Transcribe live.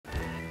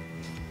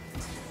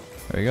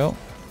There we go.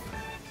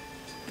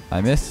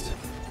 I missed.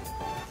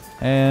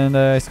 And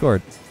I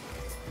scored.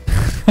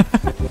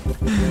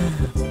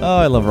 Oh,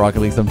 I love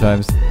Rocket League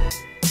sometimes.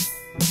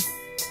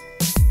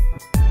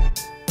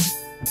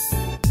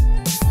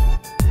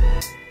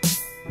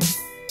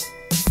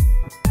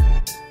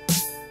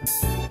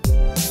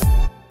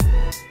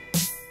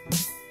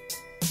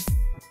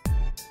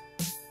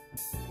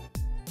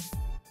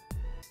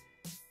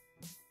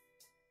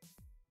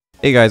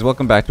 Hey guys,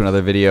 welcome back to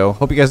another video.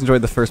 Hope you guys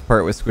enjoyed the first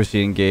part with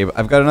Squishy and Gabe.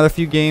 I've got another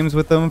few games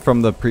with them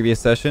from the previous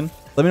session.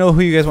 Let me know who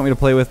you guys want me to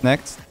play with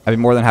next. I'd be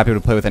more than happy to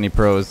play with any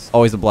pros.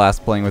 Always a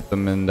blast playing with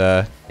them and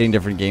getting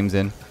different games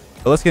in.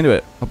 But let's get into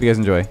it. Hope you guys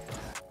enjoy.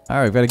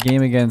 Alright, we've got a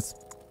game against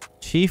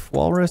Chief,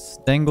 Walrus,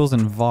 Dangles,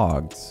 and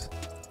Vogs.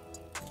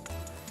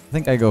 I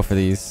think I go for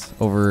these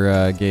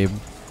over Gabe.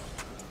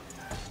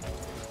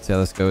 See how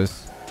this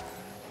goes.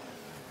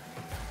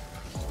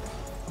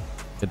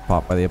 Good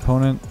pop by the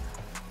opponent.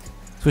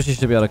 Squishy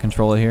should be able to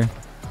control it here.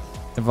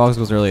 If Vogs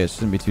goes early, it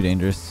shouldn't be too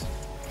dangerous.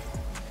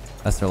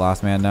 That's their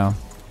last man now.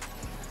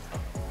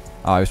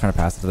 Oh, I was trying to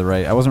pass it to the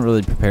right. I wasn't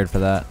really prepared for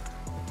that.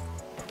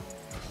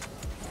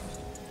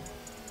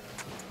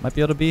 Might be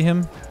able to beat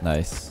him.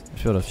 Nice.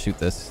 Should be able to shoot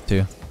this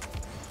too.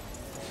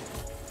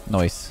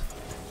 Nice.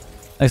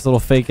 Nice little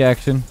fake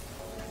action.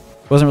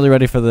 Wasn't really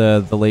ready for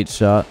the late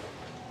shot.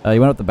 He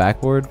went up the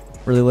backboard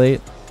really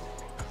late,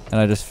 and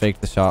I just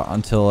faked the shot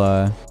until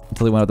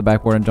he went up the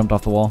backboard and jumped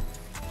off the wall.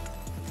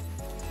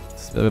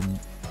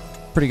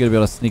 Pretty good to be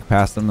able to sneak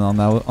past them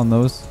on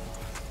those.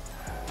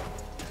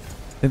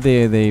 I think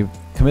they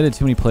committed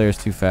too many players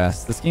too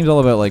fast. This game's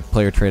all about like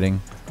player trading.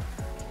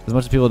 As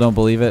much as people don't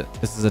believe it,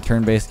 this is a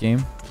turn-based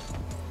game.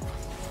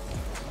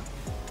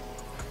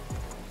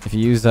 If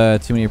you use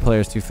too many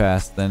players too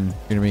fast, then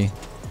you're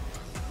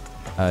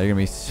gonna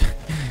be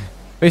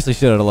basically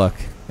shit out of luck,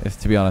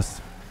 to be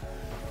honest.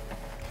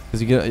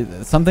 Because you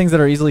get some things that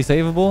are easily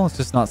savable. It's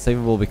just not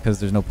savable because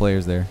there's no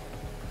players there.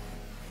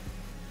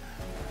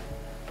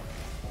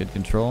 Good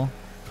control.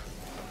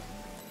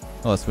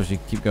 Oh, let's Squishy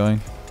keep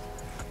going.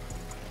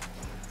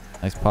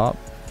 Nice pop.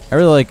 I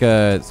really like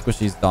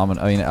Squishy's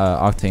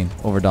Octane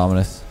over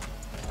Dominus.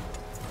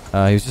 He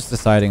was just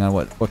deciding on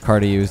what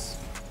card to use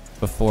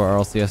before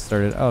RLCS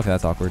started. Oh, okay,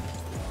 that's awkward.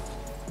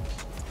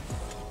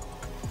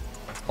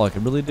 That's all I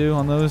could really do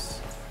on those.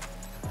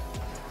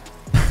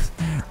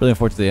 Really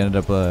unfortunately, I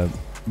ended up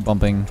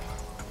bumping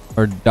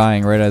or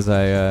dying right as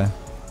I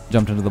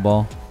jumped into the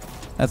ball.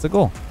 That's a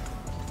goal.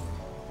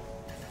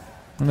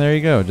 And there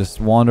you go.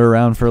 Just wander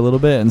around for a little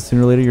bit, and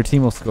sooner or later your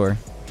team will score.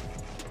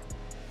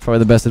 Probably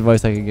the best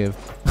advice I could give.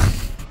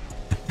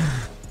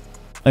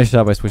 Nice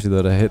shot by Squishy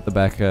though to hit the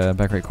back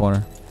right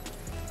corner.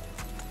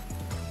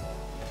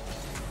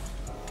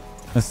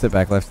 Let's sit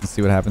back left and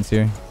see what happens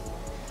here.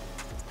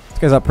 This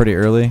guy's up pretty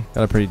early.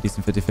 Got a pretty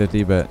decent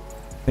 50-50, but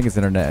I think it's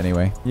internet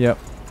anyway. Yep.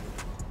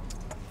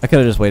 I could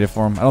have just waited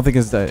for him. I don't think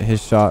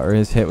his shot or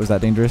his hit was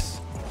that dangerous.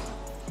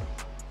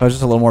 I was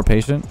just a little more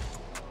patient.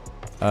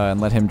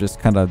 And let him just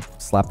kind of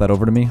slap that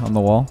over to me on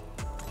the wall.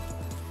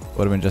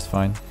 Would have been just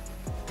fine.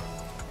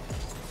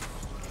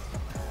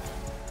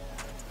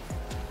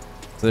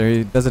 So there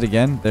he does it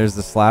again. There's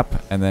the slap,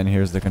 and then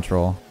here's the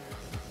control.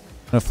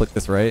 I'm gonna flick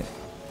this right.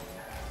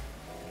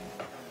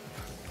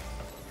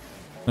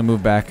 I'm gonna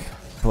move back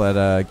to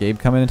let Gabe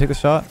come in and take the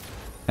shot,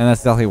 and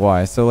that's exactly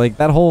why. So like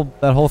that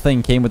whole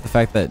thing came with the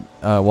fact that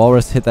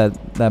Walrus hit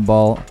that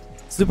ball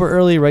super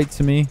early right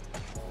to me,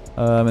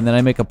 and then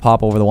I make a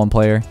pop over the one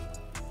player.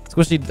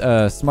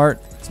 Squishy,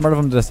 smart of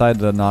him to decide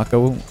to not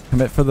go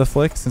commit for the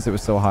flick since it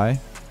was so high.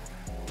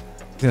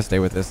 He's gonna stay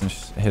with this and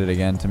hit it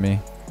again to me.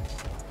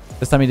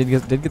 This time he did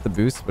get the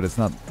boost, but it's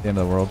not the end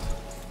of the world.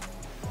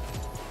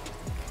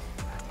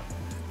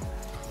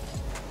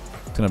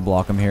 Just gonna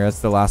block him here. That's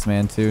the last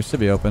man too.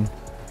 Should be open.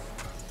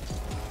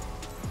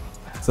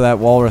 So that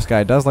Walrus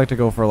guy does like to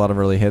go for a lot of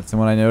early hits, and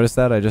when I notice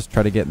that, I just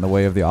try to get in the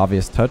way of the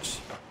obvious touch,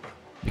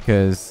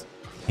 because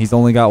he's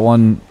only got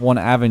one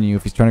avenue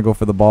if he's trying to go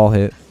for the ball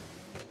hit.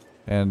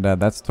 And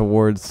that's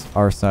towards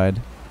our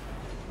side.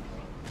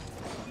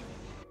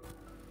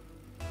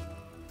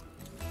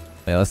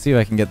 Yeah, let's see if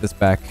I can get this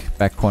back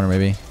corner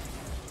maybe.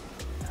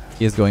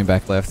 He is going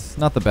back left.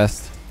 Not the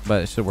best,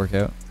 but it should work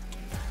out.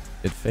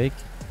 Good fake.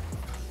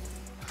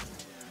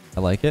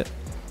 I like it.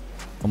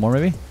 One more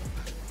maybe.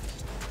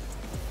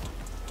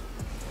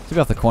 Should be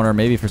off the corner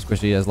maybe for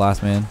Squishy as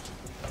last man.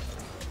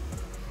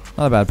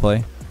 Not a bad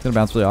play. It's gonna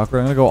bounce really awkward.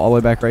 I'm gonna go all the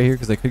way back right here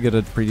because I could get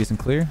a pretty decent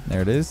clear.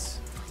 There it is.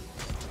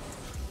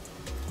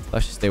 I'll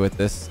actually stay with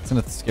this. It's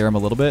going to scare him a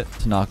little bit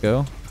to not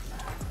go.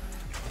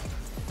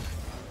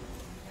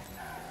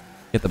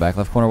 Get the back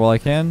left corner while I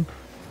can.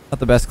 Not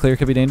the best clear.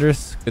 Could be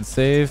dangerous. Good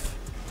save.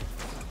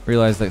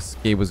 Realized that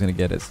Gabe was going to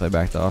get it, so I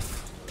backed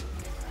off.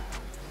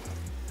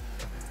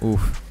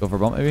 Oof. Go for a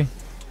bump maybe.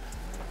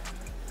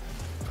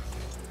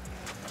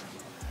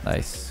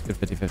 Nice. Good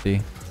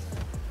 50-50.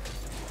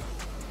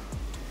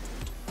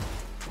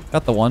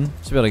 Got the one.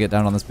 Should be able to get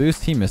down on this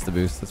boost. He missed the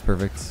boost. That's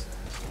perfect.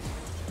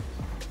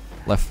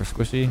 Left for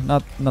Squishy.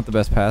 Not the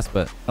best pass,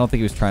 but I don't think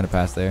he was trying to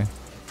pass there.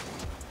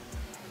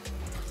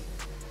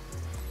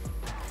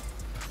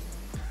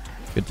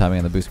 Good timing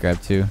on the boost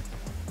grab too.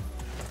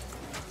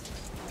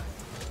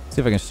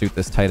 See if I can shoot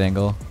this tight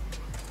angle.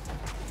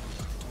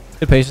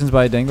 Good patience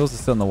by Dangles.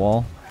 It's still on the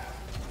wall.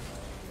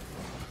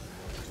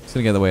 Just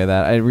gonna get in the way of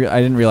that. I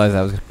didn't realize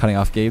I was cutting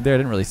off Gabe there. I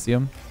didn't really see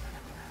him.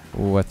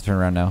 Ooh, I have to turn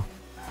around now.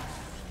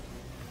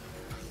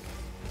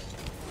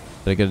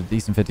 Did I get a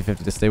decent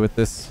 50-50 to stay with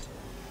this?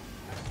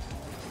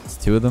 It's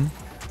two of them.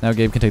 Now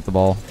Gabe can take the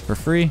ball for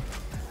free.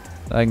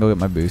 I can go get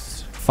my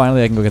boost.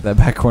 Finally, I can go get that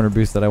back corner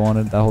boost that I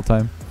wanted that whole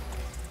time.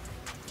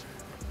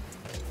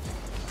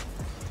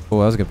 Oh,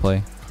 that was a good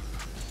play.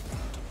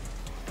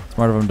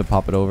 Smart of him to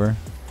pop it over.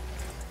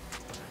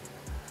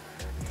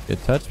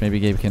 Good touch. Maybe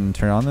Gabe can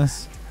turn on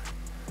this.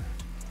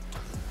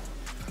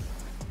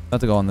 Not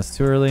to go on this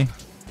too early.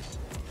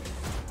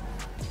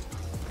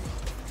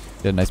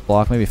 Good, nice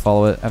block. Maybe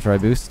follow it after I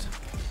boost.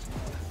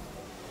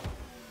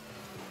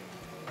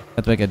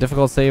 Have to make a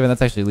difficult save, and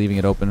that's actually leaving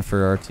it open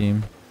for our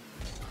team.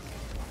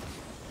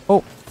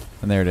 Oh,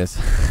 and there it is.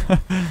 A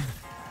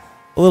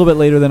little bit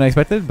later than I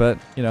expected, but,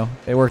 you know,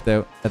 it worked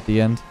out at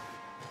the end.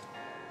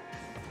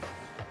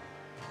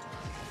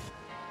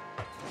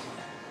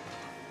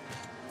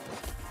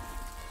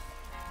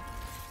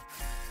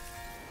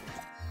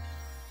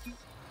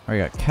 We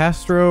got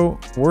Castro,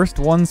 worst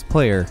ones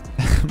player,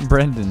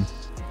 Brendan,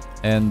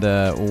 and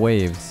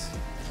Waves,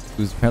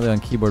 who's apparently on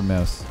keyboard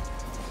mouse.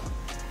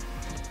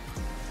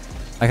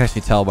 I can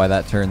actually tell by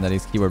that turn that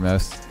he's keyboard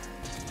mouse.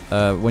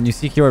 When you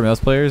see keyboard mouse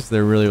players,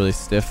 they're really, really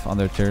stiff on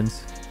their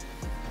turns.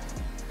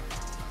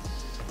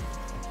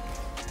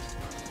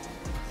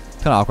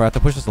 Kind of awkward. I have to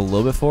push this a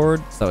little bit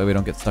forward so that way we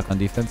don't get stuck on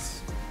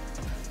defense.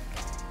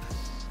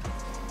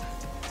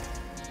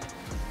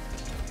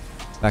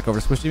 Back over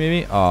to Squishy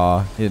maybe?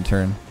 Aw, he didn't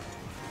turn.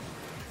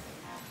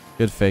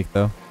 Good fake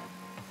though.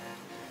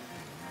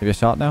 Maybe a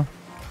shot now?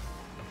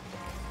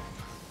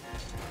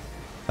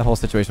 That whole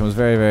situation was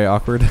very, very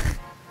awkward.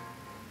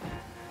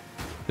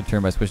 Good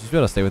turn by Squishy. Should be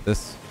able to stay with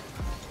this.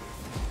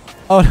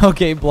 Oh no,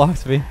 Gabe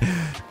blocked me.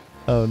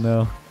 Oh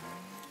no.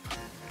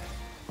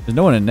 There's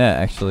no one in net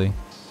actually.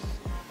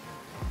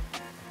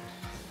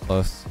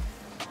 Close.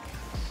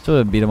 Should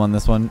have beat him on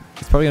this one.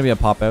 It's probably gonna be a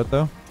pop out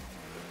though.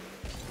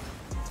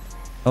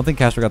 I don't think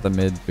Castro got the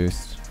mid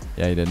boost.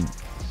 Yeah, he didn't.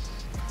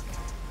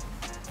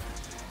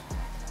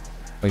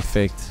 Oh, he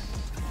faked.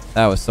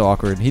 That was so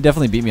awkward. He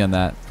definitely beat me on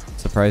that.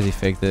 Surprised he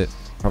faked it.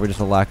 Probably just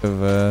a lack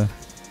of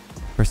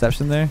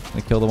perception there.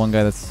 I kill the one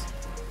guy that's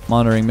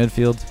monitoring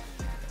midfield.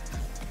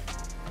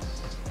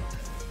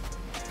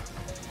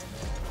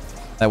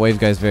 That wave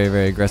guy is very,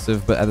 very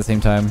aggressive, but at the same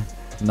time,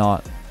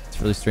 not. It's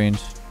really strange.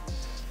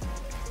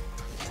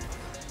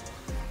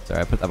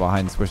 Sorry, I put that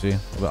behind Squishy. A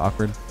little bit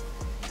awkward.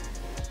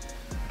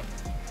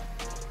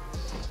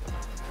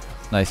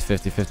 Nice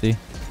 50-50.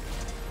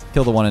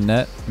 Kill the one in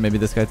net. Maybe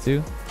this guy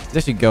too. He's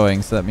actually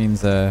going, so that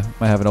means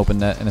might have an open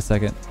net in a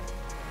second.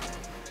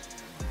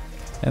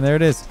 And there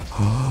it is.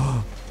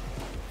 Oh!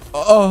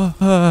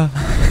 I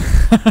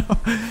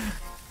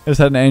just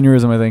had an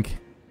aneurysm, I think.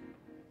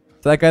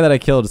 So that guy that I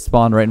killed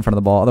spawned right in front of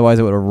the ball. Otherwise,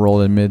 it would have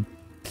rolled in mid.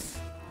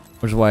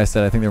 Which is why I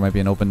said I think there might be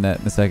an open net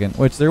in a second.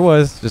 Which there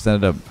was. Just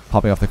ended up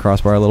popping off the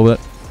crossbar a little bit.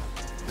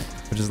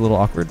 Which is a little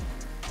awkward.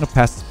 I'm gonna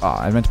pass this.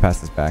 I meant to pass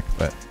this back,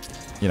 but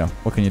you know,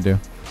 what can you do?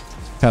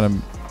 Kind of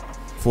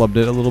flubbed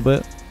it a little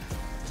bit.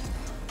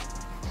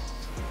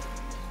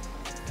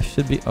 I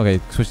should be... Okay,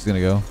 Swish is going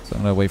to go, so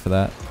I'm going to wait for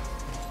that.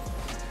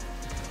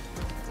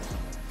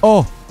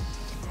 Oh!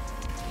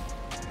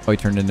 Oh, he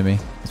turned into me.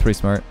 That's pretty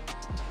smart.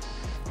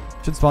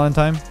 Should spawn in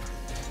time.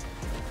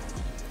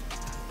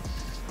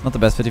 Not the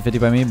best 50-50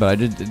 by me, but I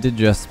did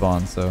just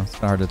spawn, so it's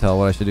kind of hard to tell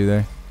what I should do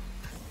there.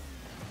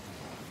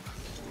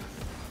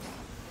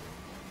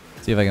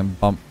 See if I can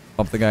bump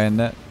the guy in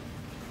net.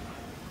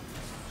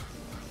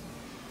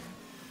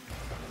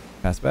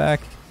 Pass back.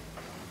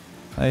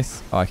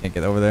 Nice. Oh, I can't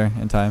get over there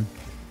in time.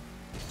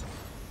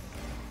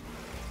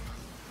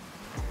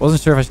 Wasn't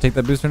sure if I should take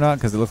that boost or not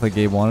because it looked like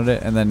Gabe wanted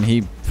it, and then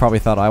he probably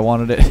thought I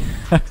wanted it.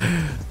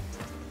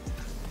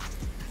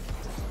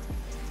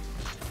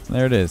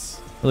 There it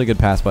is. Really good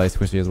pass by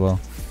Squishy as well.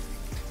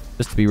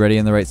 Just to be ready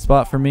in the right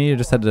spot for me. I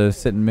just had to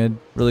sit in mid.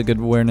 Really good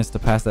awareness to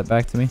pass that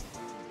back to me.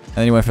 And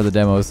then he went for the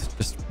demos.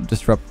 Just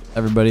disrupt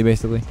everybody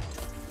basically.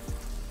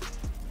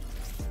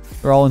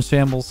 They're all in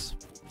shambles.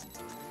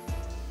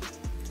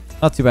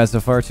 Not too bad so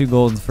far. 2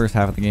 goals in the first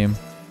half of the game.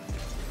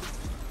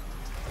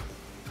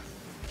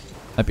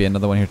 Might be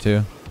another one here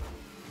too.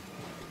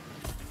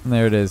 And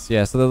there it is.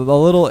 Yeah, so the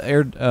little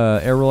air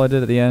roll I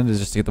did at the end is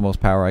just to get the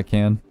most power I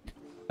can.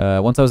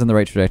 Once I was in the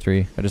right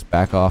trajectory, I just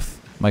back off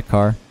my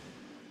car.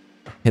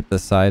 Hit the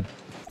side.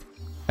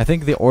 I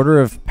think the order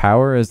of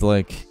power is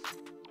like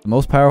the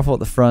most powerful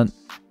at the front.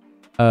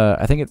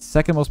 I think it's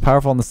second most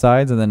powerful on the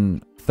sides, and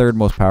then third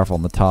most powerful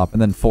on the top.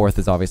 And then fourth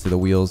is obviously the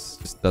wheels.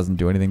 Just doesn't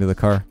do anything to the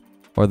car.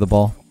 Or the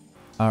ball.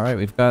 Alright,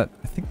 we've got...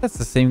 I think that's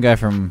the same guy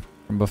from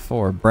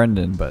before.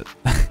 Brendan, but...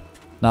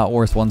 not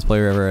worst ones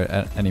player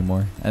ever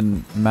anymore.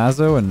 And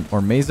Mazo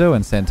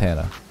and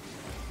Santana.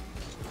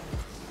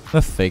 I'm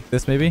gonna fake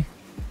this maybe.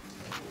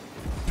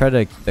 Try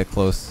to keep that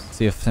close.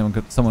 See if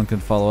someone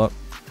could follow up.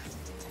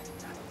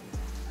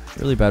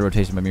 Really bad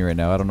rotation by me right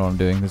now. I don't know what I'm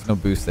doing. There's no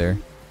boost there.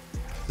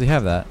 Does he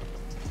have that?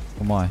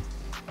 Oh my. I'm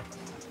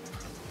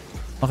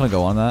not gonna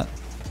go on that.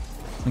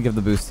 I'm gonna give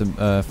the boost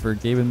to, for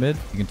Gabe in mid.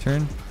 You can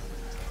turn.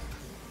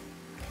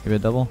 Give it a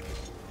double.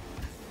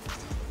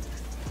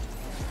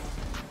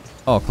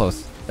 Oh,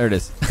 close. There it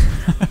is.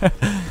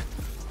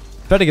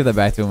 Tried to give that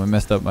back to him. I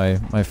messed up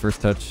my first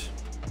touch.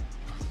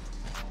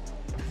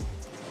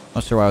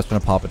 Not sure why I was trying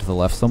to pop it to the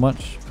left so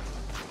much,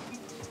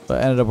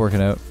 but ended up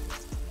working out.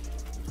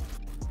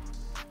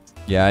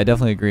 Yeah, I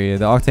definitely agree.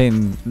 The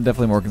Octane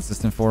definitely more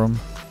consistent for him.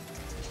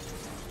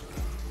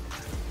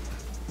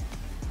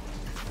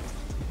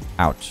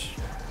 Ouch.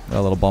 Got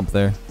a little bump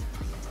there.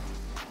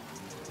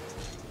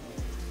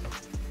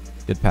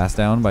 Good pass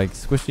down by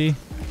Squishy.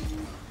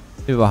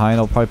 Maybe behind.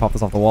 I'll probably pop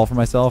this off the wall for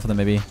myself, and then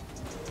maybe...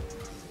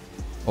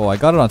 Oh, I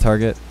got it on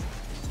target.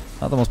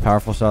 Not the most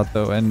powerful shot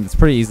though, and it's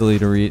pretty easy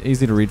to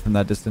read from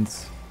that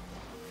distance.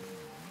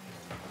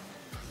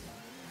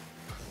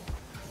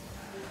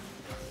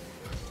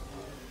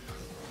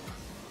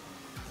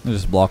 I'll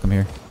just block him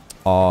here.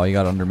 Oh, he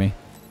got under me.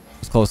 It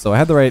was close though. I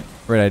had the right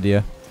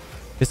idea.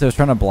 Guess I was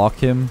trying to block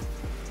him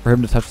for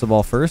him to touch the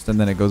ball first, and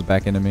then it goes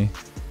back into me.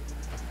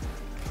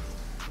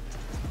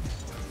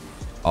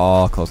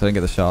 Oh, close. I didn't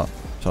get the shot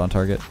on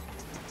target.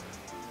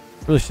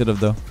 Really should have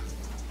though.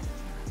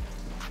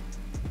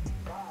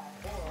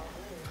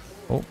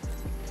 Oh,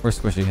 where's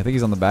Squishy? I think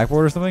he's on the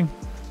backboard or something.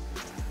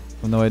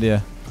 I have no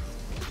idea.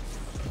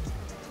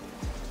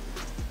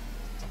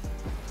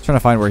 Trying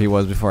to find where he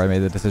was before I made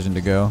the decision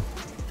to go.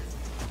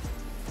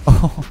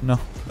 Oh no.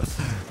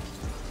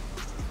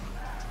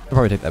 I'll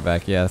probably take that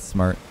back. Yeah, that's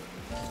smart.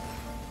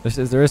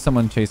 There is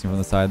someone chasing from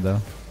the side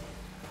though.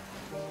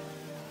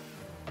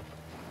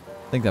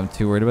 I think I'm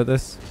too worried about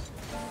this.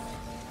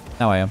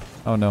 Now I am.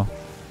 Oh no.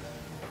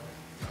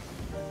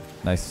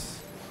 Nice.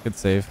 Good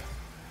save.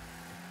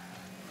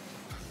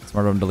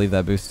 Smart of him to leave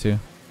that boost too.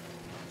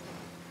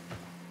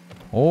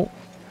 Oh.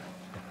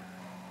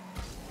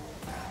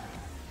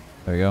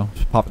 There we go.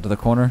 Just pop it to the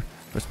corner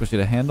for Squishy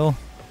to handle.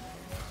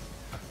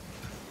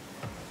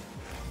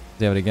 Does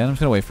he have it again? I'm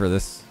just gonna wait for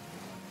this.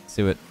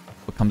 See what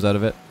comes out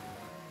of it.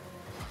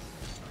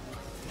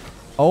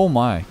 Oh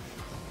my.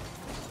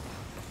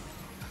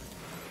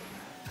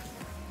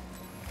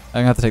 I'm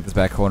gonna have to take this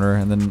back corner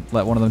and then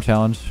let one of them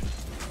challenge.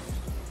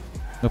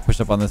 Go push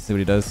up on this, see what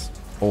he does.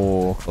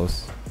 Oh,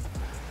 close.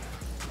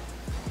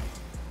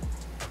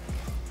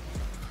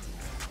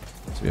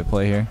 Should be a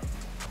play here.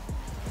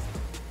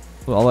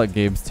 Well, I'll let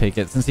Gabe take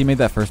it. Since he made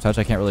that first touch,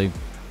 I can't really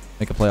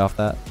make a play off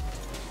that.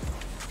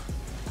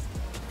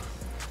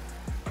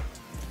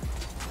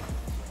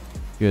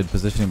 Good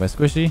positioning by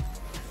Squishy.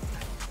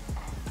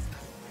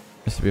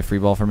 This should be a free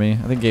ball for me.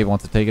 I think Gabe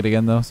wants to take it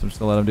again though, so I'm just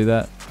gonna let him do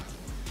that.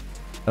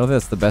 I don't think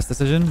that's the best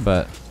decision,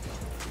 but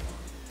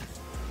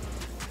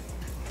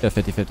get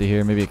a 50-50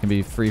 here. Maybe it can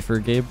be free for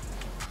Gabe.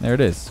 There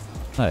it is.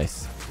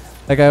 Nice.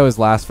 That guy was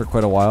last for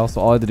quite a while, so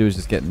all I had to do was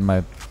just get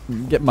my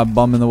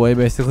bum in the way,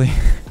 basically.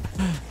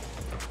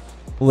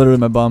 Literally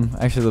my bum.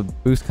 Actually, the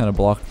boost kind of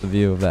blocked the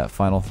view of that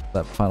final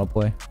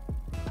play.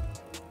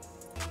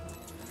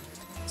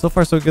 So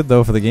far, so good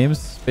though for the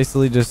games.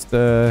 Basically, just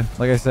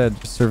like I said,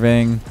 just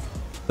surveying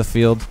the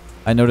field.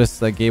 I noticed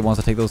that Gabe wants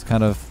to take those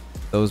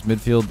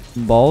midfield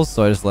balls,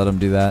 so I just let him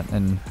do that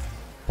and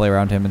play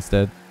around him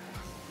instead.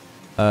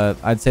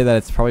 I'd say that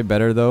it's probably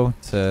better though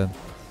to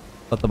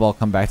let the ball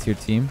come back to your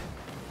team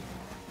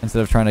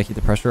instead of trying to keep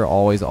the pressure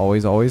always,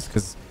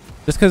 because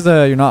just because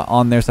you're not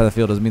on their side of the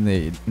field doesn't mean that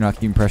you're not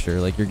keeping pressure.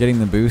 Like, you're getting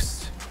the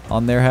boost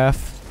on their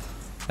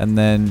half, and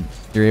then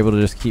you're able to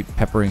just keep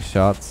peppering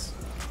shots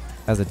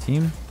as a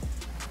team.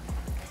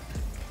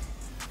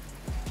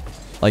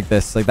 Like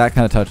this, like that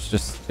kind of touch,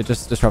 it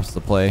just disrupts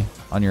the play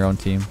on your own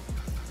team.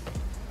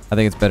 I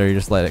think it's better you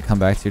just let it come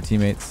back to your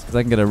teammates, because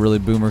I can get a really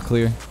boomer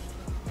clear.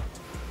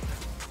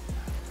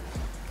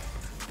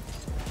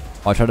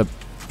 Oh, I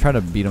try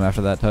to beat him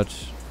after that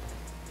touch.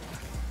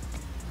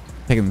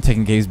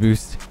 Taking Gabe's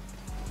boost.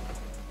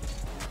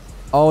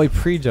 Oh, he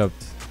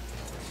pre-jumped.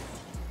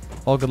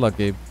 Oh, good luck,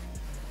 Gabe.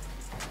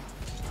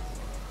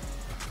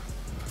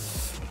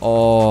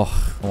 Oh,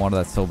 I wanted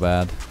that so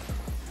bad.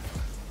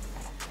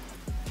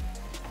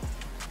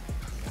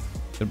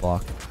 Good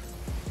block.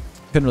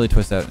 Couldn't really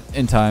twist out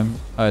in time.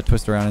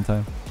 Twist around in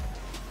time.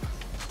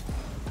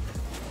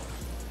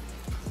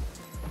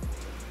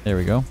 There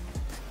we go.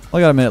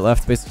 Only got a minute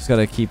left. Basically, just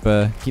gotta keep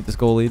this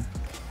goal lead.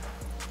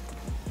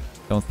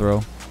 Don't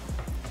throw.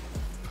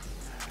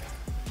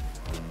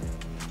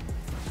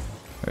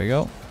 There we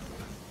go.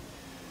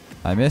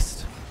 I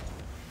missed.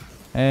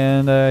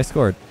 And I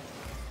scored.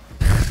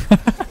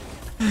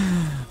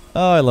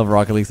 Oh, I love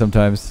Rocket League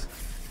sometimes.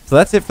 So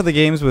that's it for the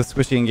games with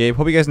Squishy and Gabe.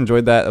 Hope you guys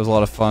enjoyed that. It was a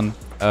lot of fun.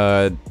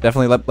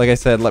 Definitely, like I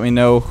said, let me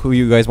know who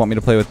you guys want me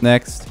to play with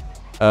next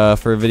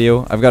for a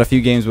video. I've got a few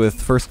games with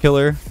First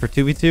Killer for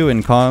 2v2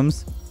 and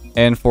comms,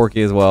 and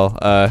Forky as well,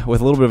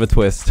 with a little bit of a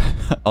twist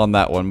on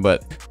that one.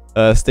 But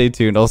stay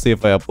tuned. I'll see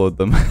if I upload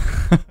them.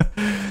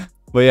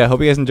 But yeah,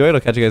 hope you guys enjoyed.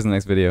 I'll catch you guys in the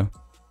next video.